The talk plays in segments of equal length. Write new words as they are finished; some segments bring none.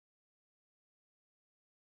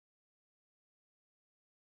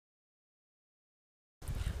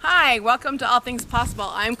Hi, welcome to All Things Possible.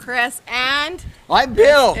 I'm Kris and I'm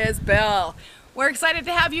Bill. This is Bill. We're excited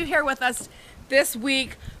to have you here with us this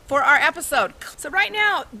week for our episode. So right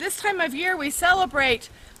now, this time of year, we celebrate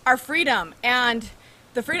our freedom and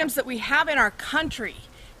the freedoms that we have in our country.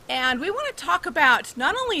 And we want to talk about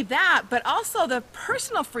not only that, but also the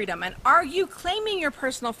personal freedom. And are you claiming your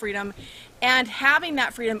personal freedom and having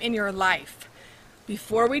that freedom in your life?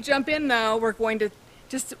 Before we jump in, though, we're going to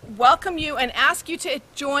just welcome you and ask you to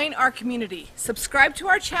join our community. Subscribe to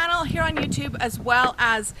our channel here on YouTube, as well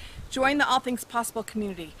as join the All Things Possible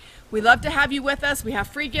community. We love to have you with us. We have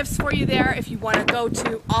free gifts for you there if you want to go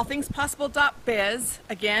to allthingspossible.biz.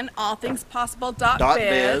 Again,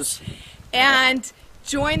 allthingspossible.biz. And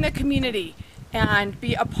join the community and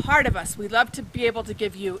be a part of us. We love to be able to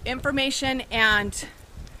give you information and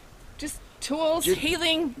just tools,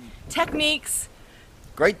 healing techniques.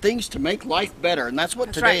 Great things to make life better, and that's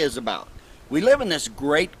what today is about. We live in this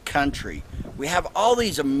great country. We have all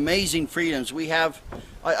these amazing freedoms. We have,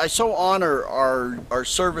 I so honor our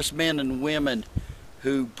servicemen and women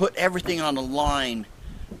who put everything on the line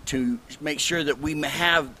to make sure that we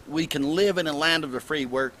can live in a land of the free,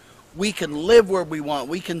 where we can live where we want,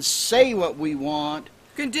 we can say what we want.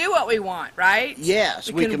 We can do what we want, right?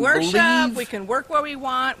 Yes, we can worship, we can work where we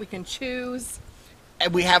want, we can choose.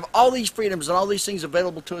 And we have all these freedoms and all these things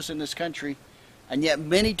available to us in this country, and yet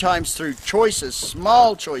many times through choices,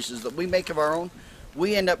 small choices that we make of our own,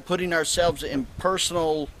 we end up putting ourselves in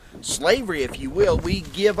personal slavery, if you will. We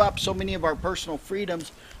give up so many of our personal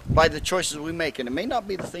freedoms by the choices we make, and it may not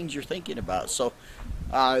be the things you're thinking about. So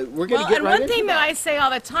we're going to get right into that. And one thing that I say all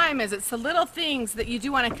the time is it's the little things that you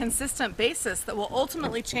do on a consistent basis that will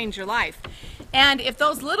ultimately change your life. And if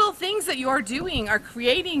those little things that you're doing are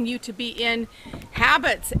creating you to be in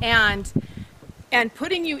habits and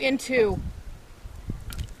putting you into,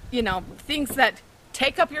 you know, things that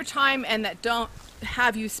take up your time and that don't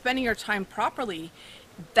have you spending your time properly,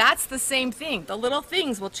 that's the same thing. The little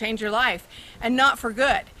things will change your life, and not for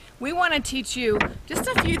good. We want to teach you just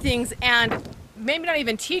a few things, and maybe not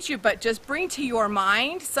even teach you, but just bring to your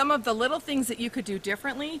mind some of the little things that you could do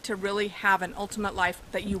differently to really have an ultimate life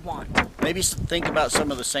that you want. Maybe think about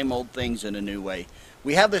some of the same old things in a new way.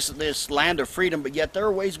 We have this land of freedom, but yet there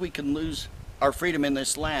are ways we can lose our freedom in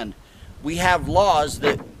this land. We have laws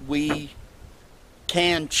that we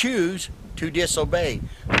can choose to disobey,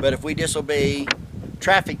 but if we disobey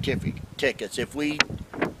traffic tickets, if we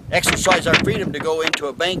exercise our freedom to go into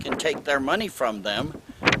a bank and take their money from them,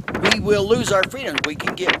 we will lose our freedoms. We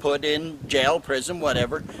can get put in jail, prison,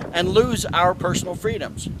 whatever, and lose our personal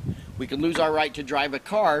freedoms. We can lose our right to drive a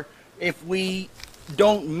car if we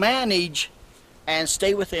don't manage and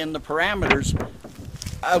stay within the parameters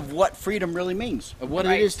of what freedom really means, of what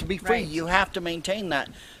it is to be free. Right. You have to maintain that.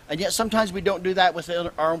 And yet sometimes we don't do that within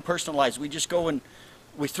our own personal lives. We just go and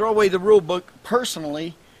we throw away the rule book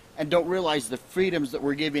personally and don't realize the freedoms that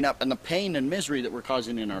we're giving up and the pain and misery that we're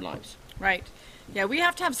causing in our lives. Right. Yeah, we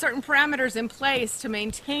have to have certain parameters in place to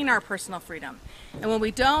maintain our personal freedom. And when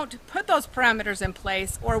we don't put those parameters in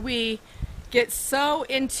place, or we get so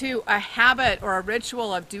into a habit or a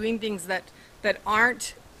ritual of doing things that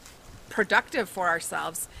aren't productive for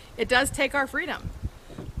ourselves, it does take our freedom.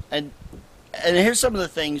 And here's some of the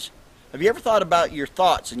things. Have you ever thought about your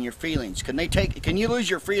thoughts and your feelings? Can you lose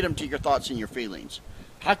your freedom to your thoughts and your feelings?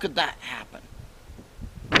 How could that happen?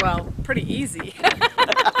 Well, pretty easy.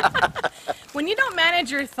 When you don't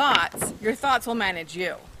manage your thoughts will manage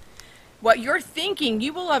you. What you're thinking,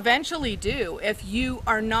 you will eventually do if you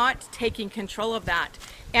are not taking control of that.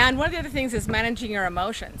 And one of the other things is managing your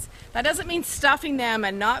emotions. That doesn't mean stuffing them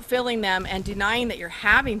and not feeling them and denying that you're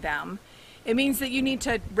having them. It means that you need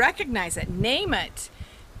to recognize it, name it,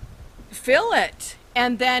 feel it,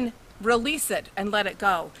 and then release it and let it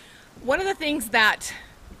go. One of the things that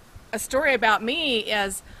a story about me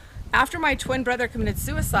is, after my twin brother committed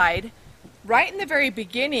suicide, right in the very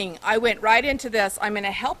beginning, I went right into this, I'm in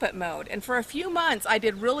a help it mode. And for a few months, I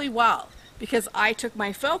did really well because I took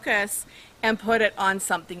my focus and put it on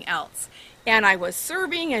something else. And I was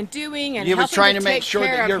serving and doing and helping trying to take make sure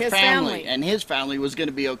care that of your his family and his family was going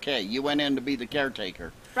to be okay. You went in to be the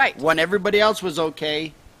caretaker. Right. When everybody else was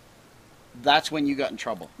okay, that's when you got in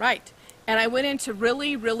trouble. Right. And I went into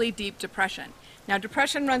really, really deep depression. Now,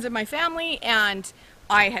 depression runs in my family, and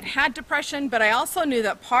I had depression, but I also knew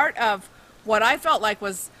that part of what I felt like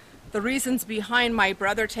was the reasons behind my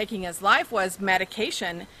brother taking his life was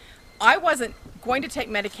medication. I wasn't going to take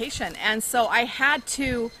medication, and so I had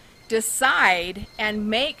to decide and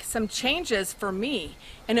make some changes for me.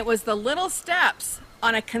 And it was the little steps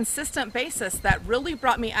on a consistent basis that really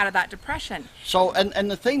brought me out of that depression. So, and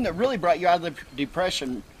the thing that really brought you out of the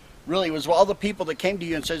depression really was all the people that came to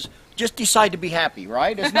you and says, just decide to be happy,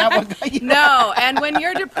 right? Isn't that what? No, and when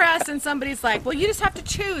you're depressed and somebody's like, well, you just have to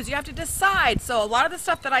choose, you have to decide. So a lot of the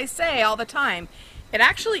stuff that I say all the time, it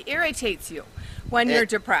actually irritates you when you're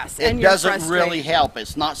depressed and you're frustrated. It doesn't really help.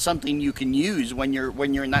 It's not something you can use when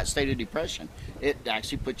you're in that state of depression. It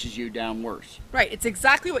actually pushes you down worse. Right, it's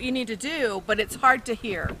exactly what you need to do, but it's hard to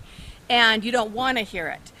hear, and you don't want to hear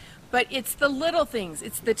it. But it's the little things.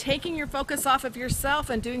 It's the taking your focus off of yourself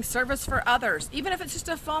and doing service for others, even if it's just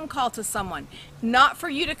a phone call to someone. Not for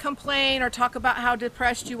you to complain or talk about how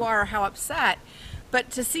depressed you are or how upset, but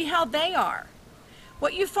to see how they are.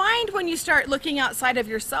 What you find when you start looking outside of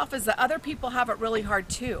yourself is that other people have it really hard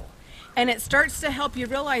too. And it starts to help you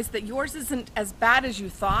realize that yours isn't as bad as you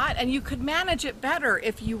thought, and you could manage it better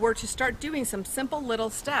if you were to start doing some simple little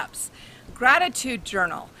steps. Gratitude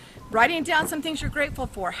journal. Writing down some things you're grateful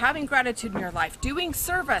for, having gratitude in your life, doing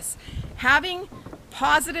service, having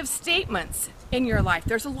positive statements in your life.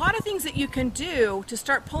 There's a lot of things that you can do to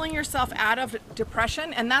start pulling yourself out of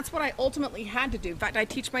depression, and that's what I ultimately had to do. In fact, I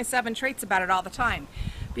teach my 7 traits about it all the time,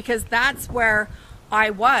 because that's where I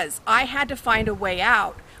was. I had to find a way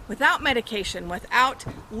out without medication, without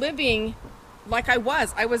living like I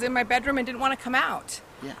was. I was in my bedroom and didn't want to come out.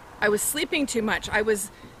 Yeah. I was sleeping too much. I was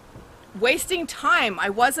wasting time. I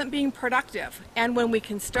wasn't being productive. And when we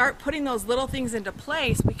can start putting those little things into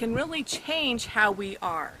place, we can really change how we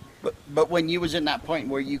are. But when you was in that point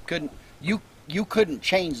where you couldn't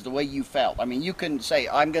change the way you felt. I mean, you couldn't say,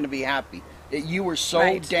 I'm going to be happy. You were so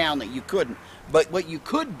Right. down that you couldn't. But what you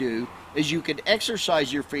could do is you could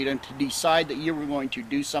exercise your freedom to decide that you were going to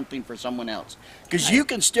do something for someone else. Because Right. you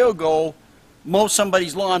can still go mow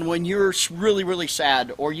somebody's lawn when you're really, really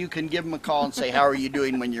sad, or you can give them a call and say, how are you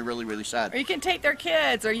doing when you're really, really sad? Or you can take their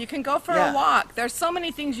kids, or you can go for Yeah. a walk. There's so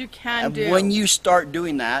many things you can And do. when you start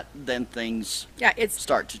doing that, then things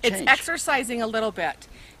start to change. It's exercising a little bit,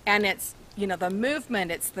 and it's, you know, the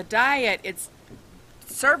movement, it's the diet, it's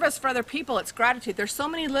service for other people, it's gratitude. There's so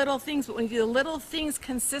many little things, but when you do the little things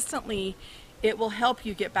consistently, it will help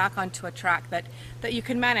you get back onto a track that you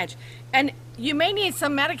can manage. And you may need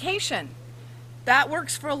some medication. That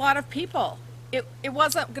works for a lot of people. It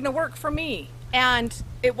wasn't going to work for me, and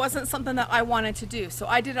it wasn't something that I wanted to do, so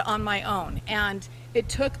I did it on my own. And it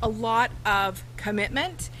took a lot of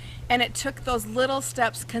commitment, and it took those little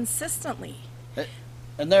steps consistently.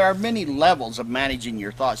 And there are many levels of managing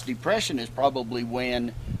your thoughts. Depression is probably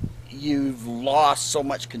when you've lost so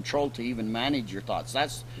much control to even manage your thoughts.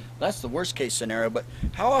 That's the worst case scenario. But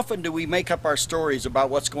how often do we make up our stories about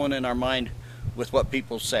what's going on in our mind with what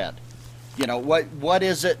people said? You know, what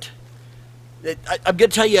is it? I'm going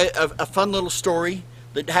to tell you a fun little story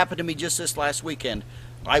that happened to me just this last weekend.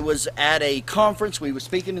 I was at a conference. We were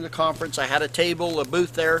speaking in the conference. I had a table, a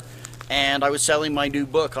booth there, and I was selling my new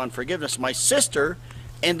book on forgiveness. My sister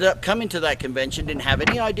ended up coming to that convention, didn't have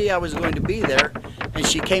any idea I was going to be there, and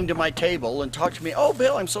she came to my table and talked to me. Oh,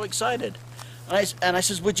 Bill, I'm so excited. And I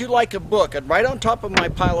says, would you like a book? And right on top of my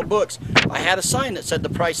pile of books, I had a sign that said the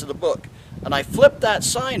price of the book. And I flipped that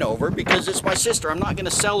sign over because it's my sister. I'm not going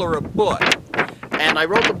to sell her a book. And I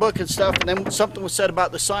wrote the book and stuff, and then something was said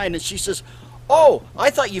about the sign, and she says, oh, I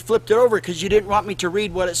thought you flipped it over because you didn't want me to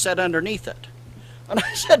read what it said underneath it. And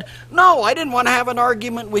I said, no, I didn't want to have an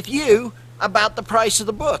argument with you about the price of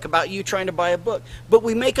the book, about you trying to buy a book. But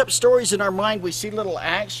we make up stories in our mind, we see little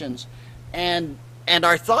actions, and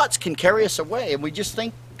our thoughts can carry us away, and we just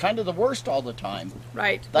think kind of the worst all the time.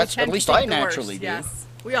 Right. That's at least I naturally do. Yes,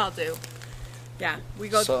 we all do. Yeah, we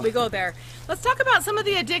go there. Let's talk about some of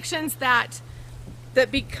the addictions that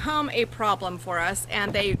become a problem for us,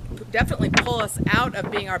 and they definitely pull us out of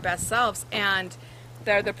being our best selves, and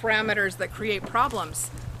they're the parameters that create problems.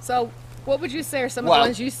 So what would you say are some of the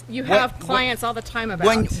ones you have clients all the time about?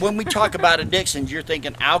 When we talk about addictions, you're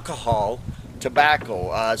thinking alcohol,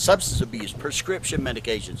 tobacco, substance abuse, prescription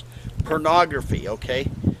medications, pornography, okay?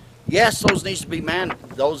 Yes, those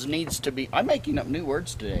needs to be I'm making up new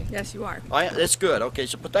words today. Yes, you are. That's good. Okay,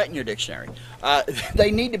 so put that in your dictionary. They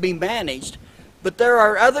need to be managed, but there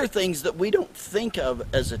are other things that we don't think of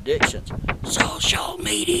as addictions. Social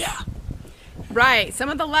media. Right. Some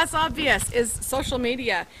of the less obvious is social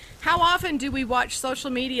media. How often do we watch social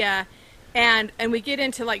media and we get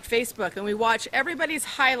into like Facebook and we watch everybody's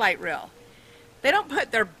highlight reel? They don't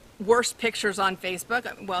put their worst pictures on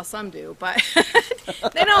Facebook. Well, some do, but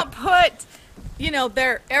they don't put, you know,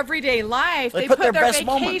 their everyday life. They put their best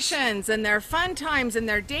vacations moments. and their fun times and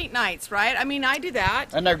their date nights, right? I mean, I do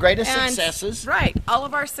that. And their greatest successes. Right, all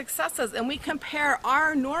of our successes. And we compare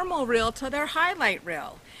our normal reel to their highlight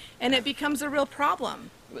reel. And it becomes a real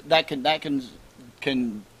problem. That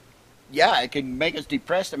can yeah, it can make us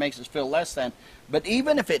depressed. It makes us feel less than. But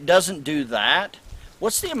even if it doesn't do that,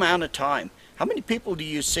 what's the amount of time? How many people do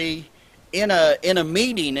you see in a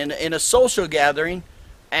meeting, in a social gathering,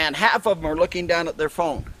 and half of them are looking down at their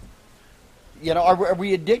phone? You know, are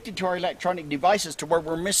we addicted to our electronic devices to where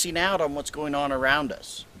we're missing out on what's going on around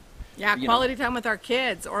us? Yeah, quality time with our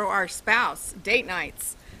kids or our spouse, date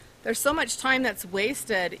nights. There's so much time that's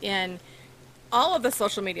wasted in all of the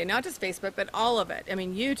social media, not just Facebook, but all of it. I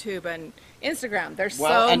mean, YouTube and Instagram. There's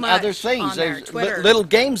so much other things. on there. There's Twitter. little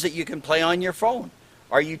games that you can play on your phone.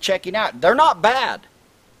 Are you checking out? They're not bad.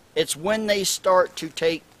 It's when they start to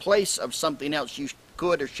take place of something else you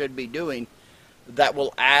could or should be doing that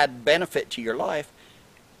will add benefit to your life,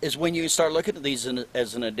 is when you start looking at these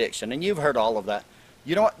as an addiction. And you've heard all of that.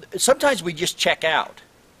 You know what? Sometimes we just check out.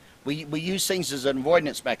 We use things as an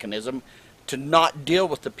avoidance mechanism to not deal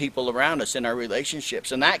with the people around us in our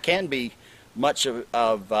relationships. And that can be much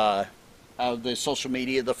of the social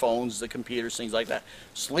media, the phones, the computers, things like that.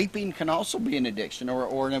 Sleeping can also be an addiction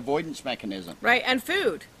or an avoidance mechanism. Right, and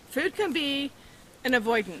food. Food can be an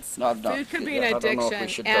avoidance. Food could be an addiction. I don't know if we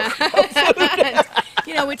should talk about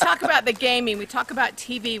and, we talk about the gaming, we talk about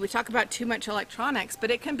TV, we talk about too much electronics,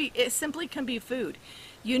 but it simply can be food.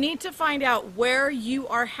 You need to find out where you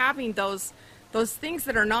are having those things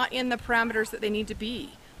that are not in the parameters that they need to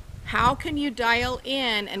be. How can you dial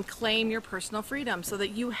in and claim your personal freedom so that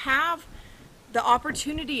you have the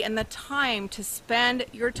opportunity and the time to spend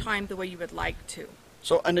your time the way you would like to?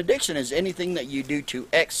 So an addiction is anything that you do to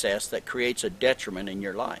excess that creates a detriment in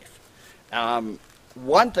your life.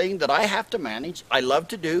 One thing that I have to manage, I love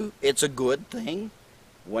to do, it's a good thing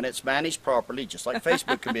when it's managed properly, just like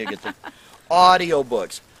Facebook can be a good thing.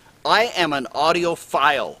 Audiobooks. I am an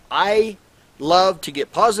audiophile. I love to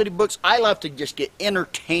get positive books. I love to just get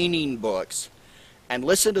entertaining books and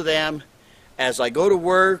listen to them as I go to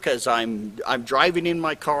work, as I'm driving in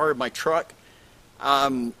my car, my truck.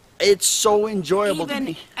 It's so enjoyable to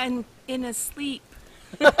me. And in a sleep.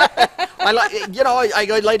 I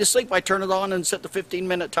go lay to sleep, I turn it on and set the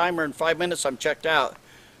 15-minute timer. In 5 minutes I'm checked out.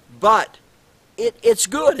 But it's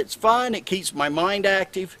good, it's fun, it keeps my mind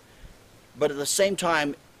active. But at the same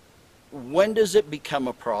time, when does it become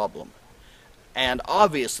a problem? And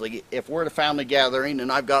obviously, if we're at a family gathering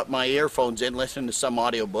and I've got my earphones in listening to some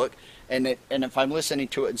audiobook, and if I'm listening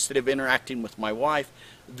to it instead of interacting with my wife,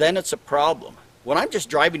 then it's a problem. When I'm just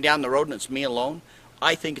driving down the road and it's me alone,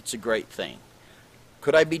 I think it's a great thing.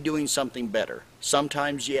 Could I be doing something better?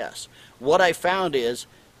 Sometimes, yes. What I found is,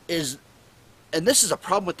 and this is a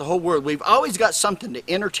problem with the whole world, we've always got something to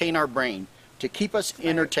entertain our brain, to keep us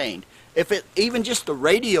entertained. If it even just the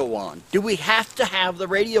radio on, do we have to have the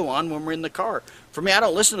radio on when we're in the car? For me, I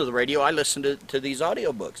don't listen to the radio, I listen to these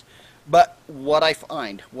audiobooks. But what I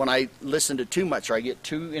find when I listen to too much or I get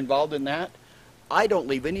too involved in that, I don't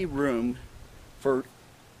leave any room for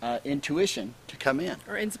intuition to come in.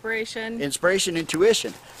 Or inspiration. Inspiration,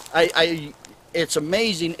 intuition. It's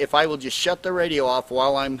amazing if I will just shut the radio off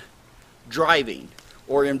while I'm driving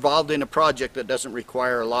or involved in a project that doesn't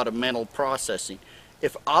require a lot of mental processing.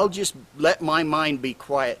 If I'll just let my mind be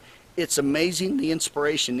quiet, it's amazing the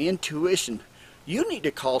inspiration, the intuition. You need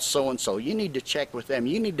to call so-and-so. You need to check with them.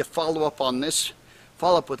 You need to follow up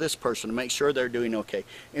with this person to make sure they're doing okay.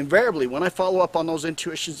 Invariably, when I follow up on those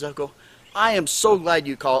intuitions, they'll go, I am so glad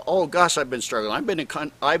you called. Oh gosh, I've been struggling.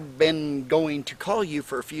 I've been going to call you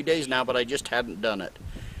for a few days now, but I just hadn't done it.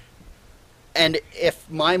 And if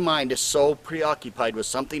my mind is so preoccupied with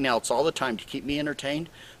something else all the time to keep me entertained,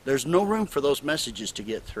 there's no room for those messages to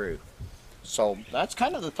get through. So that's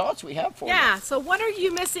kind of the thoughts we have for you. Yeah, so what are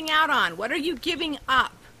you missing out on? What are you giving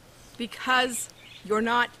up because you're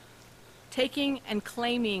not taking and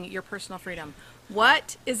claiming your personal freedom?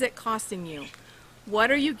 What is it costing you?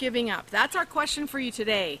 What are you giving up? That's our question for you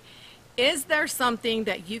today. Is there something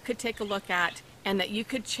that you could take a look at and that you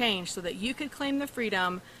could change so that you could claim the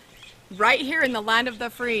freedom right here in the land of the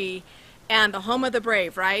free and the home of the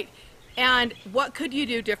brave, right? And what could you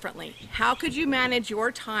do differently? How could you manage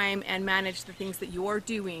your time and manage the things that you're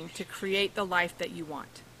doing to create the life that you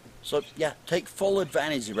want? So yeah, take full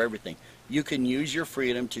advantage of everything. You can use your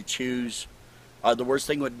freedom to choose. The worst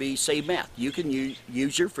thing would be, say, meth. You can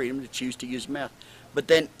use your freedom to choose to use meth. But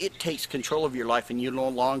then it takes control of your life and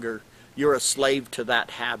you're a slave to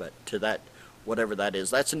that habit, to that, whatever that is.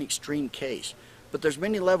 That's an extreme case. But there's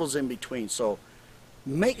many levels in between. So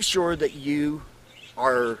make sure that you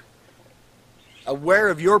are aware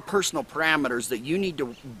of your personal parameters that you need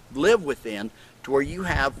to live within to where you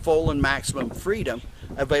have full and maximum freedom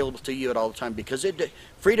available to you at all the time, because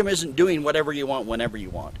freedom isn't doing whatever you want whenever you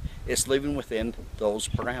want. It's living within those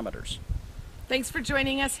parameters. Thanks for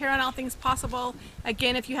joining us here on All Things Possible.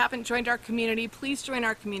 Again, if you haven't joined our community, please join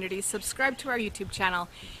our community. Subscribe to our YouTube channel.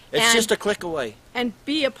 It's just a click away. And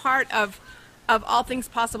be a part of All Things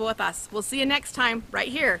Possible with us. We'll see you next time right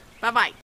here. Bye-bye.